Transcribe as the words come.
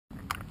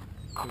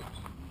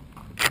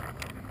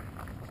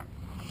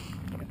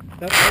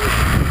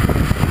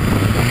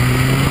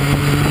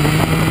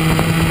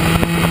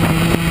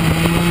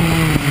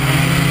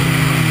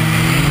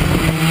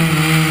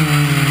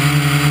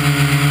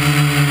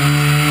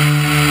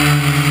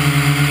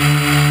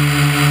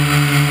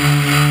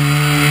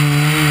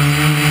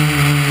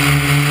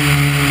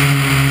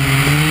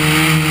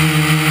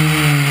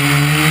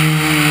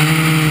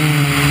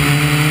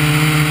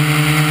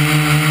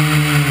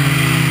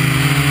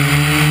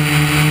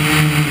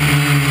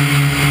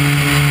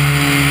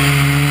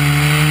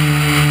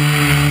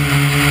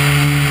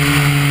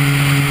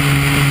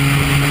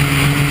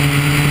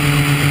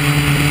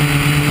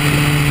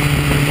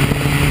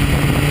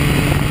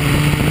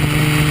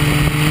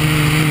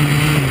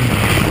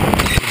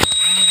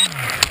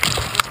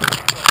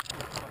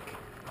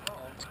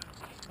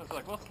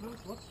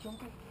What's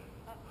jumping?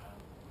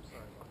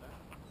 Sorry about that.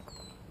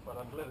 But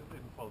I'm glad it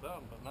didn't fall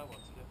down, but now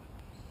what's it?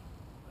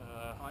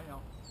 I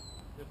know.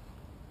 Yep.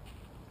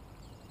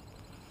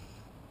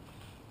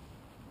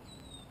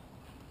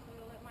 So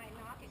it might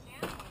knock it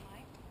down,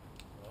 Mike.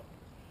 Well,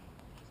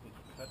 just need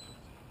to catch it.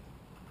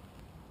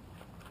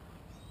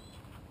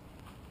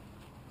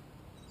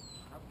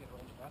 Probably get it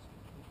right in the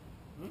basket.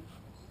 Hmm?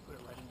 Put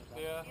it right in the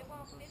basket. Yeah. It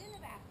won't fit in the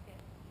basket. I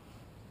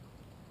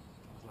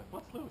was like,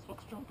 what's loose?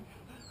 What's jumping?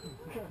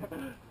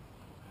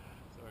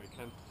 Sorry,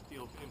 can't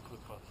steal input,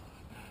 but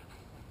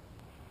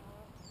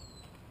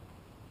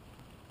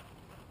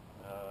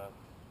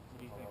what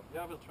do you think?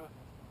 Yeah, we'll try.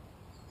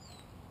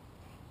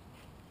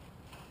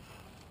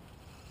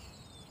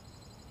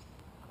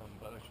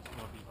 But I should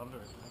not be under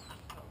it.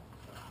 Oh,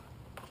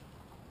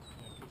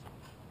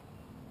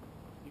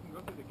 You can go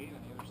through the gate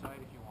on the other side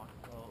if you want.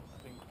 well, I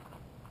think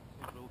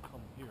it will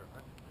come here,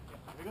 right? Yeah.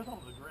 If it goes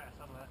onto the grass,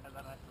 that'll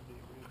actually be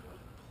really good.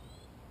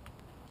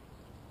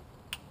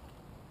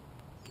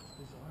 It's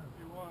bizarre. If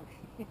you want,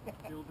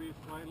 you'll be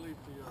slightly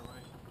to your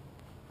right.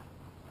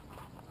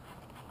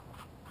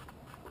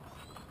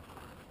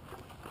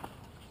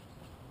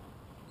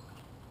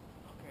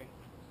 Okay.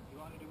 You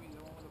want to do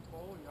either one with a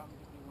pole, or you want me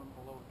to do one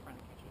below trying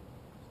to catch it?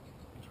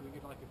 And should we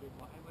get like a big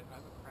line? I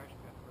have a crash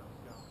pad where we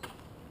go.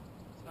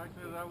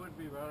 Actually, that would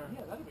be better.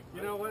 Yeah, that'd be You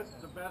great. know what?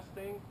 The best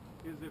thing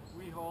is if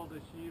we hold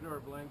a sheet or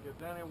a blanket,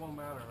 then it won't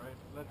matter, right?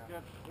 Let's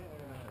get Yeah.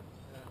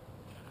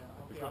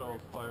 the good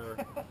old fire.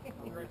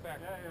 I'll be right back.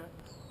 Yeah.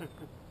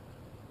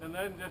 And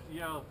then just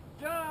yell,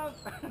 jump!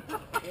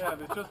 Yeah,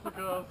 it's just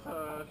because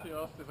she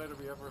asked if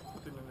we ever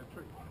put him in a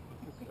tree.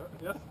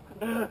 Yes?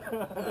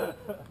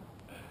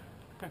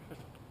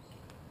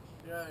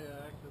 Yeah,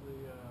 actually,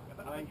 I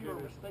think you were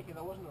mistaken.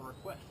 That wasn't a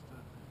request.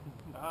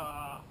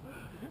 Ah.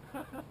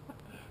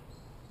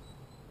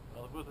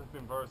 Well, it would have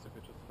been worse if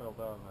it just fell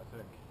down, I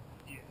think.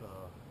 Yeah. So,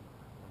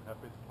 I'm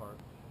happy to part.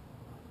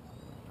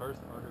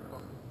 First target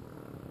copy.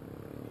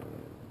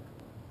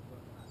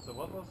 So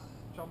what was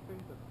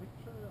jumping? The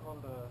picture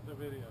on the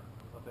video?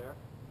 Not there?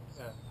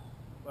 Yeah.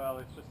 Well,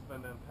 it's just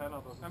when the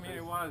antenna doesn't face...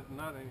 it was,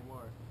 not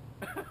anymore.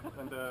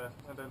 and the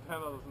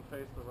antenna doesn't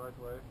face the right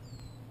way.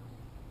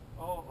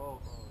 Oh.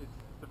 It's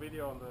the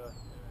video on the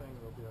thing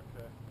will be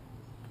okay.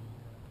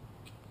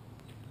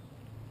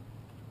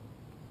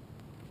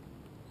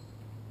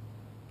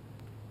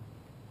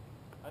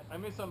 I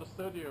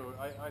misunderstood you.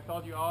 I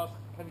thought you asked,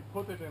 can you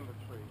put it in the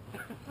tree?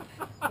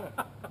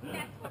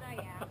 That's what I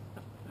asked.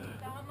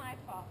 It's all my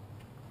fault.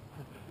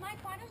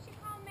 Mike, why don't you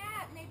call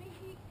Matt? Maybe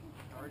he can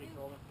I already do...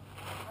 told him.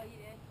 Oh, you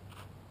did?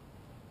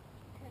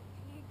 Because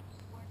he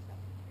works up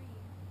the tree.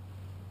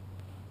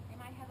 They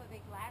might have a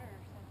big ladder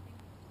or something.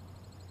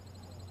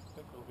 I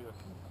think it'll be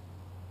okay.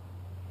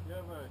 You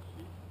have a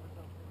sheet or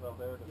something? Well,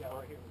 there it is. Yeah,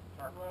 right here with the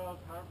tarp. Well,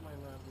 tarp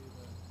might not be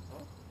there.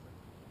 Huh?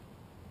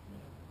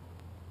 Yeah.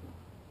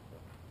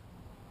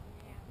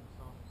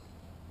 So,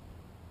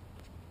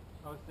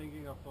 I was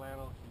thinking of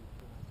flannel sheets.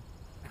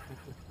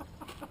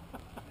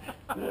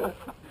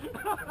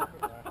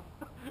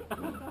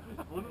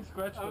 Wouldn't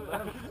scratch the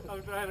left.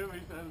 I'm trying to be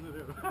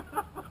sensitive. Maybe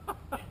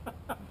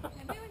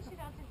when she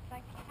don't just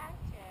like catch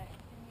it,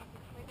 and you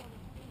just wiggle the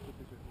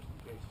tree. Just in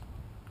case.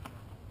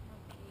 Oh,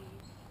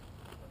 geez.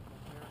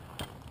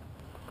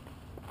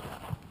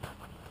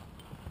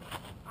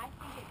 I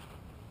think it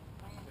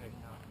should land. Okay,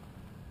 now.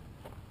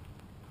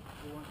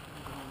 Who wants to do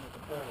the one with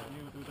the pole?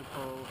 You do the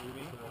pole, you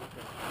do the,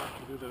 okay.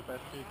 You do the best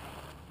sheet.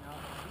 Now,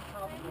 you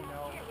probably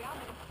know. Here, we all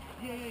know.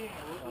 Yeah.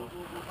 We'll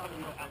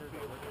probably know better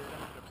the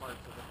sensitive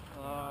parts of it.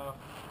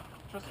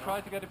 Just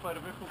try to get it by the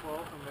wiffle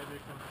balls and maybe you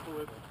can pull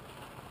it.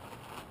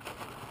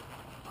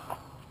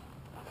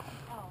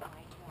 Oh my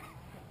God.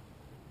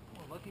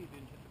 Well, lucky you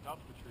didn't hit the top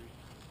of the tree.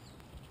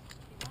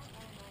 You might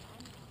land right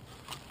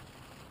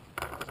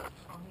under.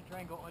 I'm gonna try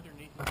and go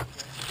underneath this.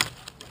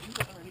 Yeah, you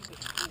go underneath this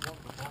and pull one of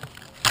the balls.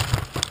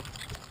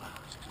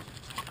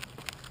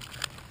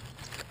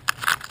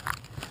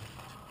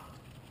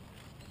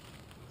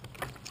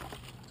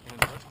 And in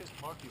worst case,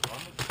 Mark, you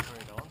run it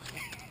straight on.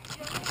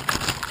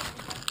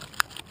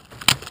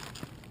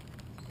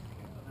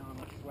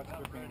 Sweat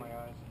dripping in my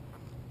eyes.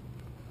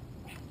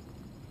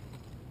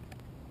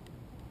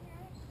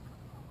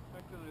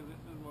 Thanks.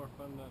 more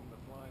fun than the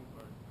flying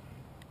part.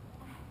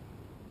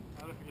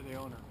 Not if you're the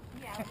owner.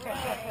 Yeah,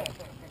 right.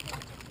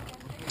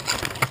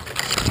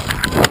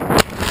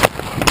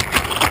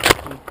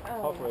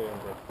 Halfway in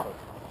there.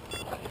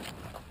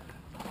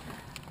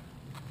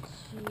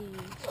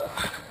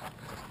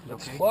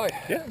 Let's fly.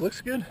 Yeah,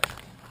 looks good.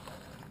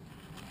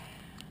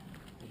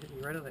 You hit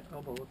me right on the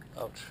elbow. Look.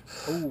 Ouch.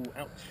 Oh,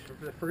 ouch.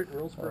 The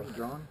rules first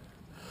drawn.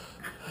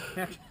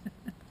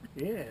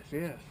 Yes,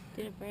 yes.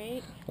 Did it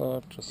break?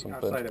 Oh, just some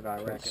Outside of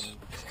Iraq.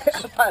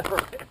 Outside of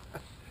Iraq.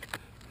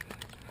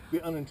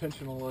 The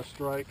unintentional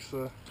strikes.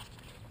 Did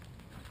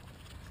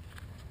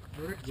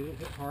it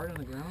hit hard on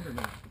the ground or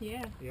not?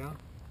 Yeah. Yeah.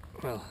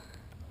 Well,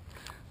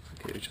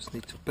 okay, we just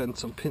need to bend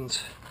some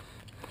pins.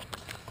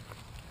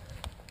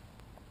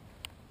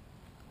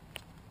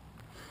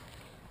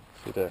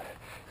 See there?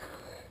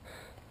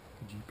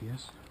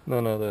 GPS?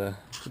 No, the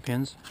The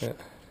pins? yeah.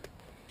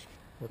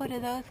 What do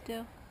those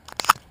do?